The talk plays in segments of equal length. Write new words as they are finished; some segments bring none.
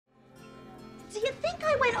Do you think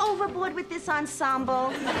I went overboard with this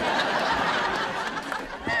ensemble?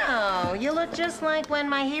 No, you look just like when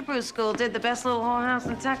my Hebrew school did the best little whorehouse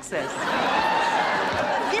in Texas.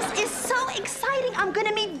 This is so exciting. I'm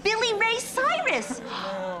gonna meet Billy Ray Cyrus.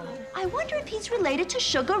 I wonder if he's related to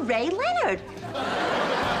Sugar Ray Leonard.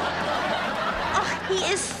 Oh, he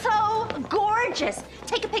is so gorgeous.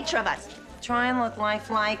 Take a picture of us. Try and look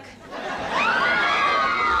lifelike.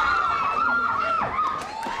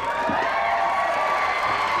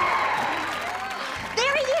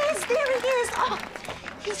 There he is, there he is. Oh,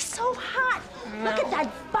 he's so hot. Look at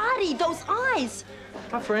that body, those eyes.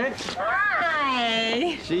 Hi, Fran.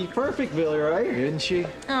 Hi. She's perfect, Billy Ray, isn't she?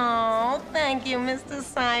 Oh, thank you, Mr.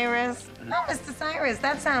 Cyrus. Oh, Mr. Cyrus,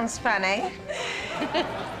 that sounds funny.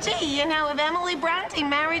 Gee, you know, if Emily Bronte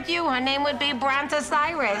married you, her name would be Bronte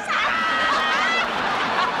Cyrus.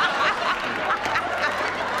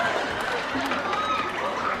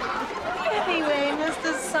 Anyway,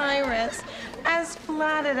 Mr. Cyrus, as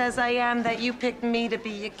flattered as I am that you picked me to be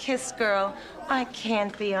your kiss girl, I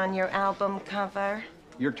can't be on your album cover.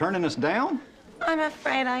 You're turning us down? I'm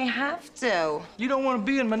afraid I have to. You don't want to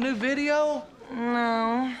be in my new video?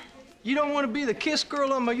 No. You don't want to be the kiss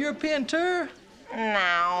girl on my European tour?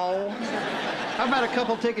 No. How about a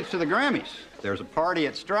couple tickets to the Grammys? There's a party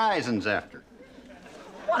at Streisand's after.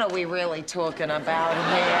 What are we really talking about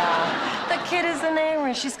here? The kid is an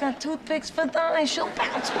heiress. She's got toothpicks for thighs. She'll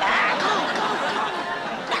bounce back.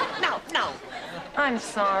 No. I'm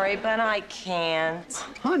sorry, but I can't.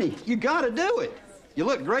 Honey, you gotta do it. You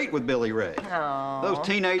look great with Billy Ray. Oh. Those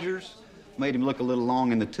teenagers made him look a little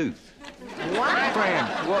long in the tooth. What? Fran,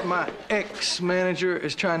 what my ex-manager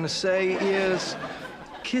is trying to say is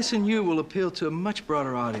kissing you will appeal to a much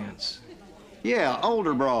broader audience. Yeah,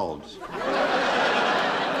 older broads.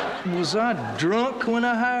 Was I drunk when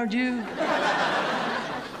I hired you?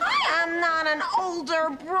 I am not an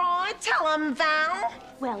older broad. Tell him, Val.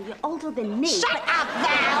 Well, you're older than me. Shut up,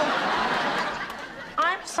 Val!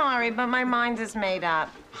 I'm sorry, but my mind is made up.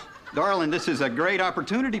 Darling, this is a great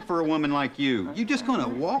opportunity for a woman like you. You just gonna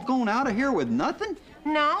walk on out of here with nothing?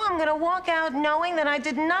 No, I'm gonna walk out knowing that I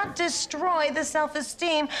did not destroy the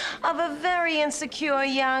self-esteem of a very insecure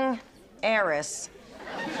young heiress.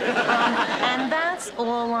 And that's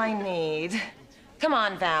all I need. Come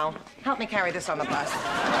on, Val. Help me carry this on the bus.